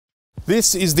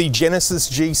This is the Genesis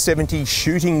G70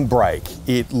 Shooting Brake.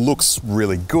 It looks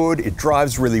really good, it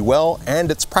drives really well, and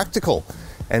it's practical.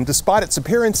 And despite its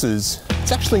appearances,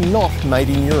 it's actually not made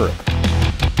in Europe.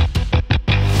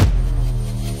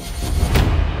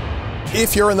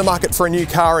 If you're in the market for a new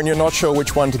car and you're not sure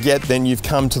which one to get, then you've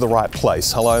come to the right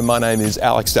place. Hello, my name is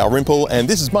Alex Dalrymple, and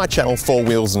this is my channel, Four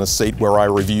Wheels and a Seat, where I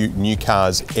review new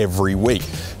cars every week.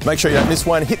 Make sure you don't miss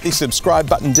one, hit the subscribe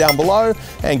button down below,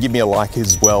 and give me a like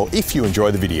as well if you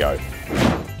enjoy the video.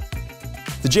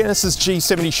 The Genesis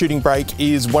G70 Shooting Brake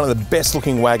is one of the best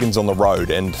looking wagons on the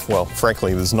road, and well,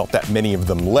 frankly, there's not that many of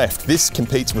them left. This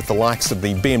competes with the likes of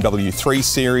the BMW 3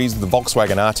 Series, the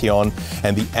Volkswagen Arteon,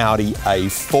 and the Audi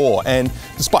A4. And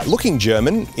despite looking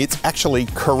German, it's actually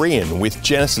Korean, with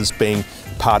Genesis being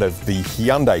part of the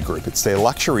Hyundai group. It's their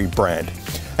luxury brand.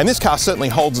 And this car certainly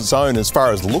holds its own as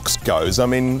far as looks goes. I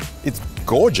mean, it's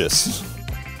gorgeous.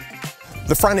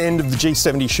 The front end of the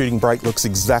G70 Shooting Brake looks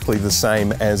exactly the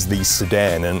same as the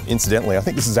sedan, and incidentally, I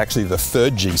think this is actually the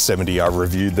third G70 I've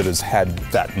reviewed that has had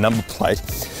that number plate.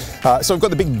 So we've got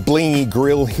the big blingy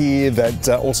grille here that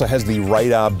also has the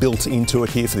radar built into it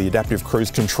here for the adaptive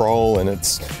cruise control, and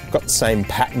it's got the same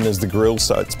pattern as the grille,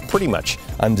 so it's pretty much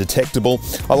undetectable.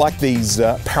 I like these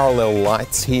parallel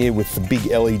lights here with the big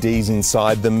LEDs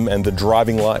inside them, and the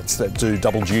driving lights that do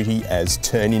double duty as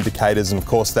turn indicators, and of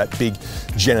course that big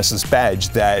Genesis badge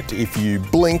that, if you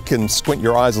blink and squint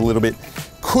your eyes a little bit,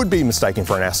 could be mistaken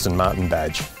for an Aston Martin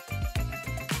badge.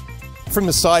 From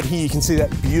the side here, you can see that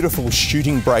beautiful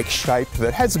shooting brake shape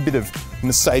that has a bit of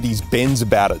Mercedes-Benz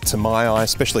about it to my eye,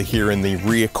 especially here in the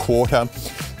rear quarter.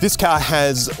 This car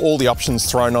has all the options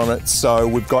thrown on it, so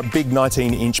we've got big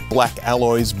 19-inch black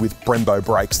alloys with Brembo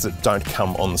brakes that don't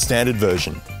come on the standard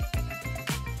version.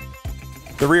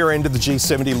 The rear end of the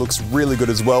G70 looks really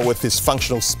good as well, with this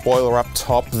functional spoiler up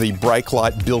top, the brake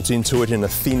light built into it in a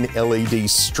thin LED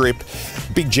strip,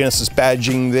 big Genesis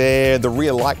badging there, the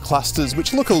rear light clusters,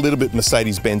 which look a little bit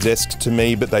Mercedes-Benz-esque to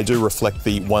me, but they do reflect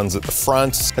the ones at the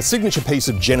front. A signature piece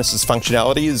of Genesis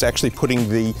functionality is actually putting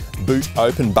the boot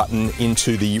open button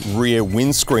into the rear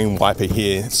windscreen wiper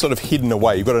here. It's sort of hidden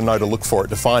away, you've got to know to look for it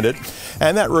to find it.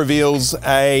 And that reveals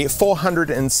a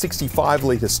 465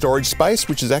 litre storage space,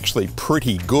 which is actually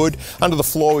pretty good. Under the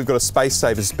floor, we've got a space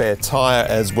saver spare tyre,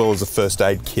 as well as a first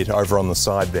aid kit over on the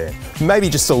side there. Maybe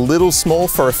just a little small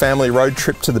for a family road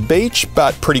trip to the beach,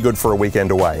 but pretty good for a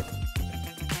weekend away.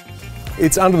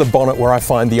 It's under the bonnet where I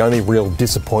find the only real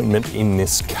disappointment in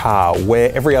this car.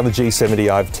 Where every other G70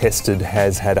 I've tested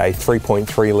has had a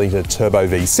 3.3 litre turbo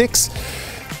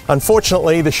V6.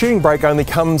 Unfortunately, the Shooting Brake only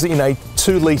comes in a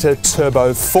 2 litre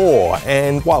turbo 4,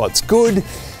 and while it's good,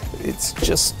 it's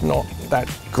just not that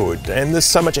good. And there's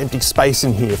so much empty space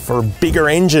in here for a bigger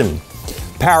engine.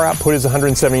 Power output is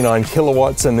 179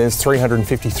 kilowatts and there's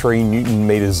 353 Newton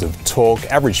meters of torque.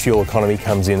 Average fuel economy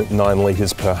comes in at 9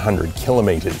 litres per 100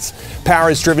 kilometres. Power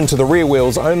is driven to the rear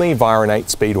wheels only via an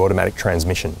 8-speed automatic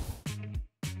transmission.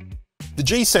 The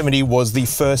G70 was the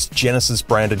first Genesis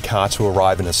branded car to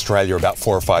arrive in Australia about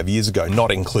 4 or 5 years ago,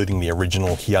 not including the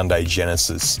original Hyundai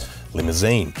Genesis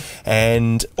limousine.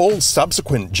 And all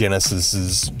subsequent Genesi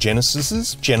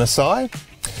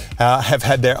have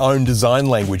had their own design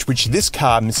language, which this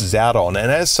car misses out on, and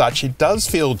as such it does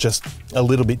feel just a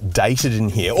little bit dated in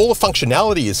here. All the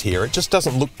functionality is here, it just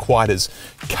doesn't look quite as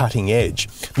cutting edge.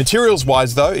 Materials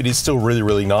wise though, it is still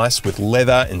really nice, with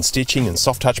leather and stitching and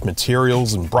soft touch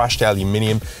materials and brushed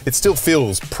aluminium. It still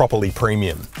feels properly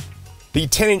premium. The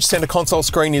 10-inch center console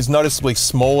screen is noticeably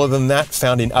smaller than that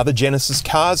found in other Genesis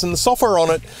cars, and the software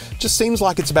on it just seems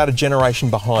like it's about a generation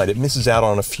behind. It misses out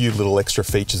on a few little extra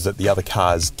features that the other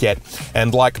cars get,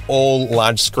 and like all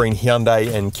large screen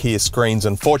Hyundai and Kia screens,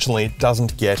 unfortunately it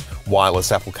doesn't get wireless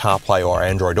Apple CarPlay or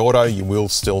Android Auto. You will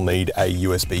still need a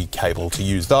USB cable to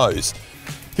use those.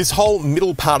 This whole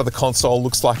middle part of the console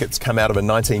looks like it's come out of a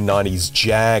 1990s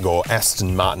Jag or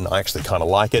Aston Martin. I actually kind of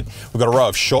like it. We've got a row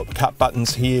of shortcut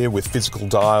buttons here with physical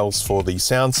dials for the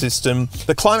sound system.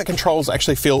 The climate controls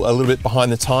actually feel a little bit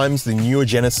behind the times. The newer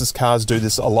Genesis cars do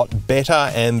this a lot better,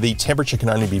 and the temperature can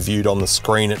only be viewed on the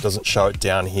screen. It doesn't show it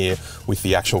down here with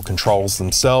the actual controls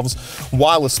themselves.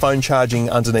 Wireless phone charging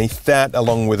underneath that,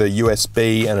 along with a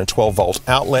USB and a 12-volt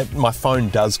outlet. My phone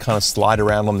does kind of slide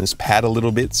around on this pad a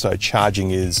little bit, so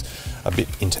charging is a bit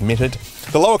intermittent.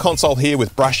 The lower console here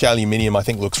with brushed aluminium I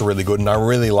think looks really good, and I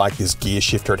really like this gear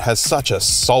shifter. It has such a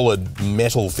solid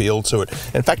metal feel to it.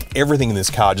 In fact, everything in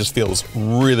this car just feels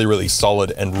really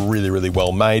solid and really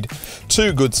well made.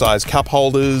 2 good sized cup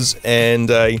holders and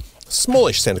a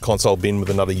smallish center console bin with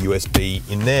another USB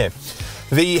in there.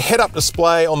 The head-up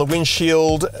display on the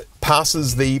windshield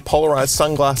passes the polarized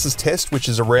sunglasses test, which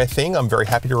is a rare thing, I'm very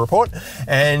happy to report.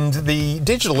 And the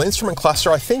digital instrument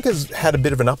cluster, I think, has had a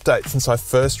bit of an update since I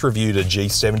first reviewed a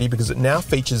G70, because it now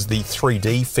features the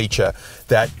 3D feature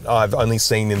that I've only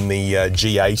seen in the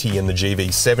G80 and the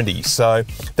GV70. So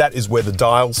that is where the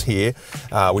dials here,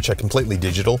 which are completely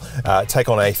digital, take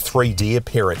on a 3D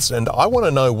appearance. And I want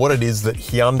to know what it is that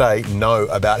Hyundai know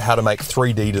about how to make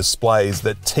 3D displays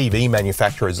that TV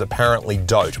manufacturers apparently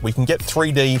don't. We can get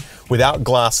 3D without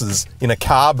glasses in a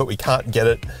car, but we can't get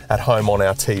it at home on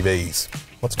our TVs.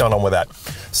 What's going on with that?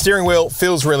 Steering wheel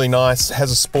feels really nice, has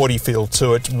a sporty feel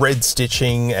to it, red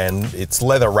stitching, and it's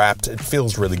leather wrapped. It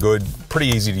feels really good. Pretty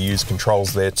easy to use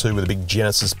controls there too, with a big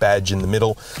Genesis badge in the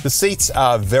middle. The seats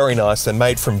are very nice. They're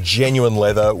made from genuine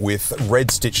leather with red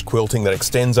stitched quilting that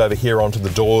extends over here onto the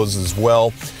doors as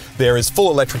well. There is full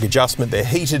electric adjustment. They're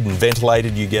heated and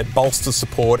ventilated. You get bolster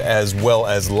support as well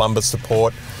as lumbar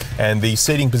support. And the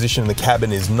seating position in the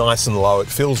cabin is nice and low. It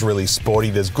feels really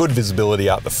sporty. There's good visibility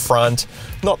out the front.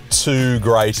 Not too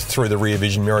great through the rear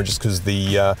vision mirror, just because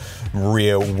the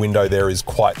rear window there is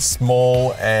quite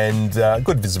small, and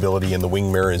good visibility in the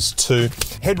wing mirrors too.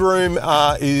 Headroom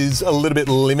is a little bit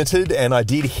limited, and I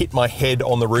did hit my head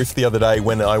on the roof the other day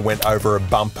when I went over a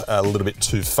bump a little bit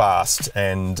too fast,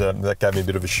 and that gave me a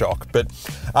bit of a shock. But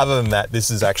other than that,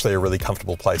 this is actually a really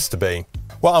comfortable place to be.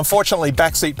 Well, unfortunately,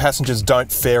 backseat passengers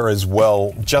don't fare as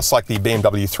well. Just like the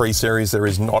BMW 3 Series, there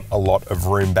is not a lot of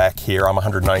room back here. I'm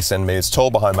 190 centimeters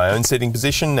tall behind my own seating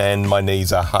position, and my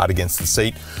knees are hard against the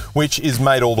seat, which is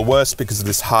made all the worse because of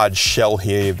this hard shell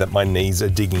here that my knees are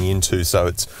digging into, so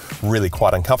it's really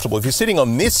quite uncomfortable. If you're sitting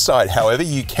on this side, however,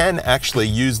 you can actually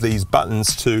use these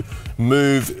buttons to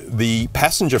move the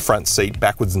passenger front seat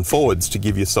backwards and forwards to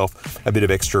give yourself a bit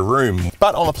of extra room.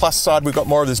 But on the plus side, we've got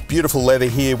more of this beautiful leather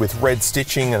here with red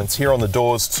stitching, and it's here on the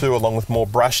doors too, along with more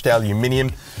brushed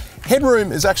aluminium.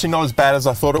 Headroom is actually not as bad as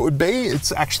I thought it would be.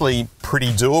 It's actually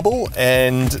pretty doable,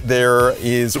 and there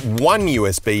is one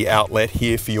USB outlet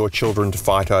here for your children to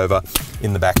fight over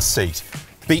in the back seat.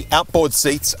 The outboard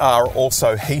seats are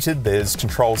also heated. There's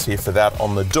controls here for that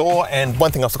on the door. And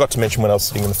one thing I forgot to mention when I was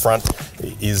sitting in the front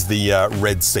is the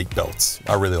red seat belts.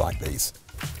 I really like these.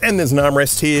 And there's an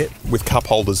armrest here with cup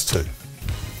holders too.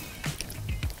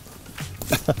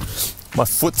 My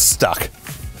foot's stuck.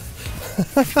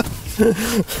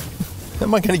 How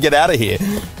am I going to get out of here?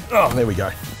 Oh, there we go.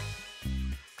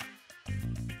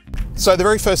 So the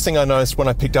very first thing I noticed when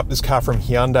I picked up this car from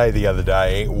Hyundai the other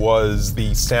day was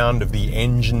the sound of the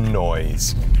engine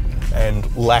noise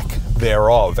and lack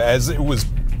thereof. As it was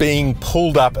being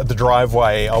pulled up at the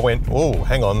driveway, I went, oh,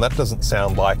 hang on, that doesn't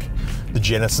sound like the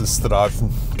Genesis that I've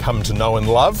come to know and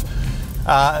love.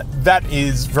 That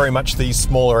is very much the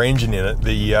smaller engine in it.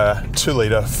 The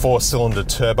 2-litre 4-cylinder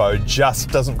turbo just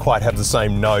doesn't quite have the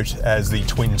same note as the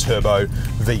twin-turbo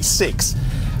V6.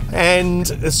 And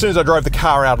as soon as I drove the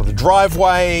car out of the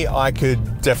driveway, I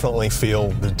could definitely feel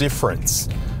the difference.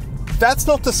 That's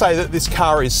not to say that this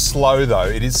car is slow though.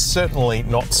 It is certainly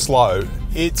not slow.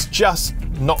 It's just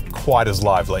not quite as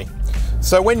lively.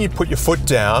 So when you put your foot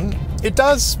down, it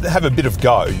does have a bit of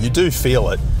go. You do feel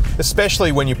it,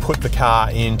 especially when you put the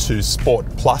car into Sport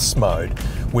Plus mode,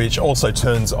 which also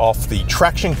turns off the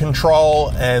traction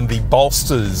control, and the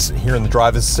bolsters here in the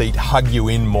driver's seat hug you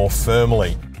in more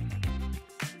firmly.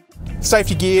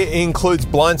 Safety gear includes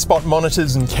blind spot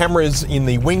monitors and cameras in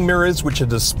the wing mirrors, which are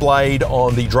displayed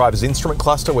on the driver's instrument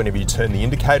cluster whenever you turn the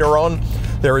indicator on.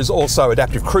 There is also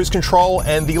adaptive cruise control,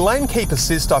 and the lane keep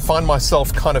assist I find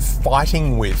myself kind of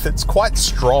fighting with. It's quite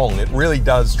strong. It really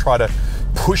does try to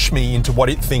push me into what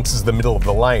it thinks is the middle of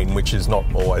the lane, which is not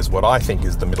always what I think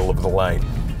is the middle of the lane.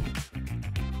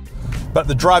 But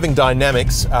the driving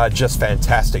dynamics are just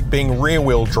fantastic. Being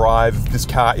rear-wheel drive, this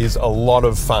car is a lot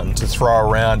of fun to throw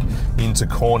around into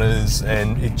corners,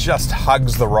 and it just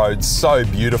hugs the road so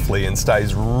beautifully and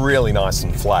stays really nice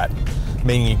and flat,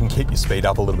 meaning you can keep your speed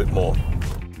up a little bit more.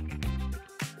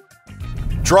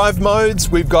 Drive modes,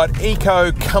 we've got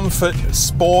Eco, Comfort,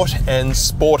 Sport and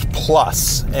Sport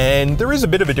Plus, and there is a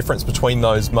bit of a difference between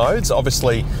those modes.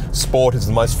 Obviously, Sport is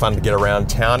the most fun to get around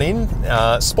town in.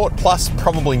 Sport Plus,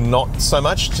 probably not so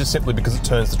much, just simply because it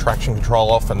turns the traction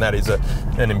control off, and that is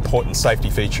an important safety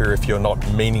feature if you're not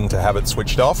meaning to have it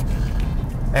switched off.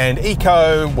 And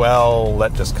Eco, well,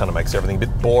 that just kind of makes everything a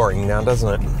bit boring now,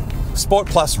 doesn't it? Sport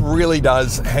Plus really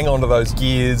does hang on to those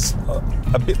gears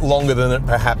a bit longer than it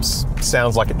perhaps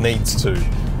sounds like it needs to.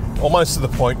 Almost to the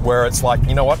point where it's like,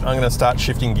 you know what, I'm going to start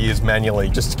shifting gears manually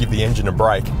just to give the engine a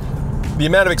break. The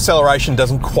amount of acceleration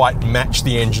doesn't quite match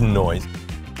the engine noise.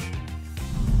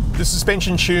 The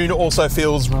suspension tune also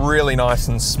feels really nice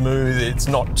and smooth. It's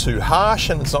not too harsh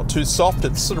and it's not too soft.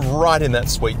 It's sort of right in that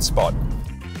sweet spot.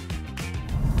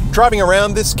 Driving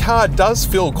around, this car does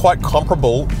feel quite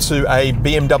comparable to a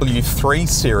BMW 3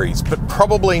 Series, but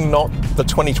probably not the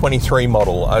 2023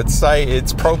 model. I'd say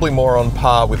it's probably more on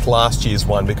par with last year's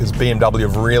one because BMW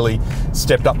have really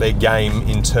stepped up their game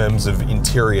in terms of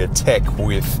interior tech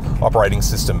with operating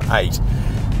system 8.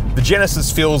 The Genesis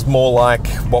feels more like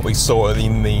what we saw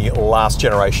in the last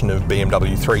generation of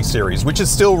BMW 3 Series, which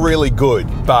is still really good,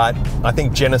 but I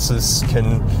think Genesis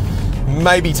can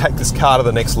maybe take this car to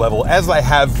the next level, as they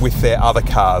have with their other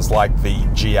cars like the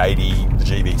G80, the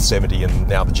GV70 and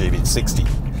now the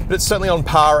GV60. But it's certainly on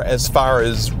par as far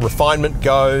as refinement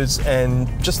goes and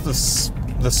just the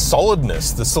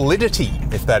solidness, the solidity,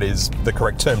 if that is the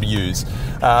correct term to use,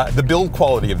 the build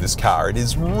quality of this car. It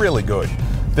is really good.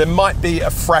 There might be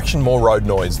a fraction more road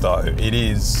noise though. It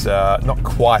is not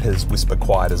quite as whisper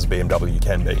quiet as a BMW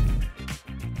can be.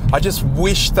 I just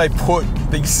wish they put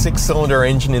the 6-cylinder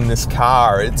engine in this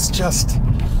car. It's just,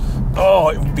 oh,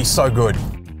 it would be so good.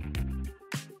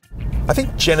 I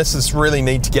think Genesis really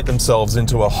need to get themselves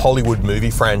into a Hollywood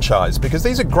movie franchise because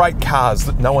these are great cars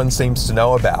that no one seems to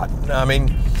know about. I mean,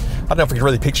 I don't know if we could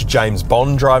really picture James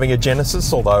Bond driving a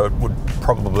Genesis, although it would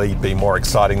probably be more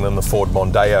exciting than the Ford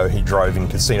Mondeo he drove in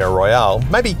Casino Royale.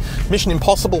 Maybe Mission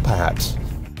Impossible, perhaps.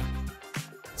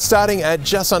 Starting at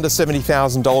just under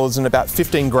 $70,000 and about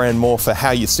 15 grand more for how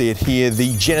you see it here,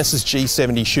 the Genesis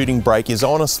G70 Shooting Brake is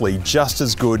honestly just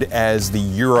as good as the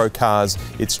Euro cars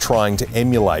it's trying to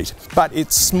emulate. But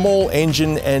its small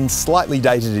engine and slightly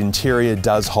dated interior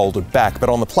does hold it back. But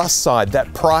on the plus side,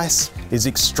 that price is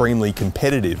extremely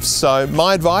competitive. So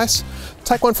my advice,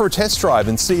 take one for a test drive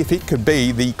and see if it could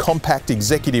be the compact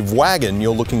executive wagon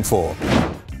you're looking for.